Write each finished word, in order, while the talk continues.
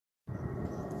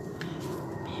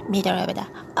Middle of the.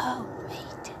 Oh,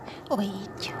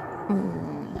 wait.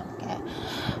 Okay.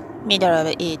 Middle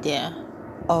of eating.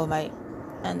 Oh my.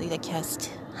 And the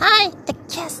cast. Hi, the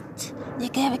cast. The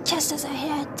casters are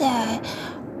here today.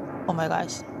 Oh my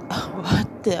gosh.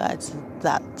 What was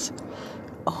that?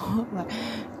 Oh my.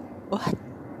 What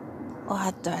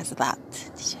was that?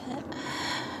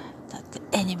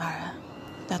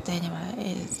 That animal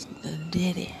is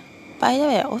really. By the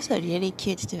way, also really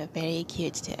cute too. Very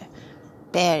cute too.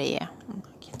 Very.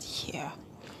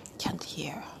 Can't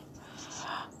hear.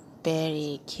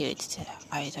 Very cute too.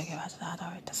 Are you talking about that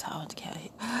or the sound?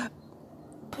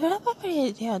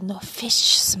 Probably there are no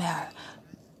fish smell.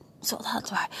 So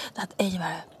that's why that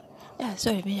animal. Yeah,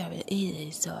 sorry, middle of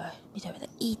eating, so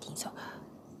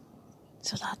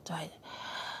that's why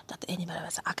that animal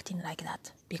was acting like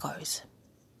that, because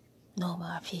no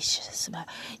more fish smell.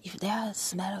 If they are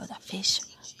smell of the fish,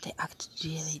 they act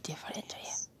really differently.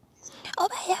 Oh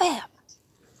yeah.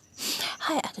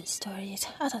 Hi, other stories,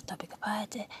 other topic,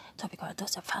 but topic are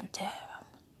those are fun too.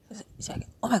 It's like,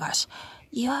 oh my god,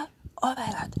 your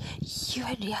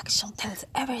reaction tells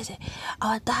everything.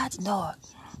 Our dad knows.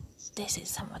 This is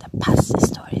some of the past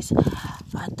stories.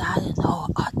 Our dad knows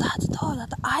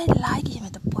that I like him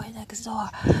at the boy next door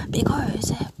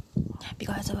because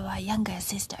of my younger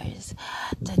sisters.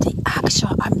 The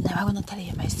action, I'm never gonna tell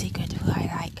you my secret who I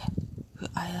like.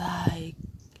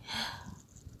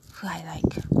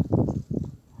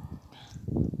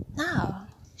 Now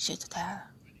should tell.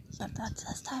 But at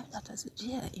that time that was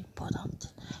really important,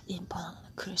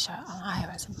 crucial, and I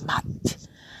was mad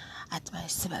at my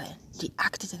sibling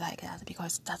reacted like that,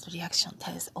 because that reaction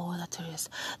tells all the truth.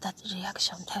 That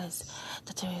reaction tells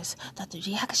the truth. That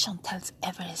reaction tells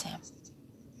everything.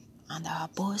 And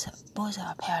both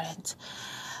our parents,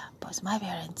 both my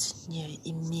parents knew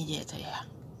immediately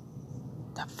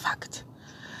the fact.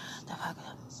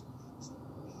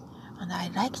 And I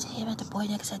liked him at the boy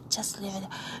next door, just lived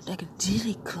like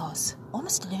really close,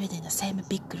 almost lived in the same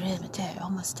big room too,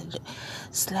 almost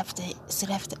slept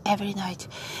every night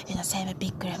in the same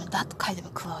big room, that kind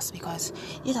of close, because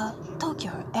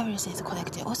Tokyo, everything is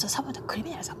connected. Also some of the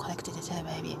criminals are connected too,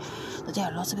 maybe. But there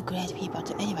are lots of great people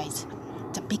too. Anyways,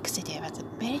 the big city was a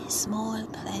very small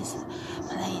place.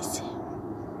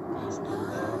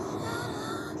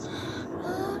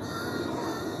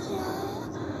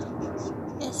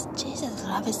 Yes, Jesus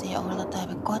loves you all the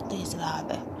time. God is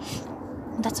love.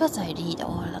 That's what I read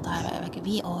all the time. Like,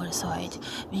 we all saw it.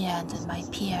 Me and my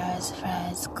peers,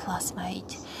 friends,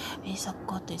 classmates. We saw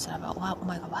God is love. Oh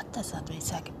my God, what does that mean?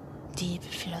 It's like deep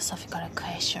philosophical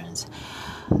questions.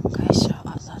 Question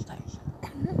all the time.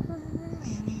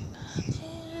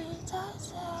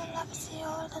 Jesus loves you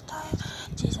all the time.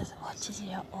 Jesus watches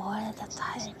you all the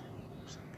time.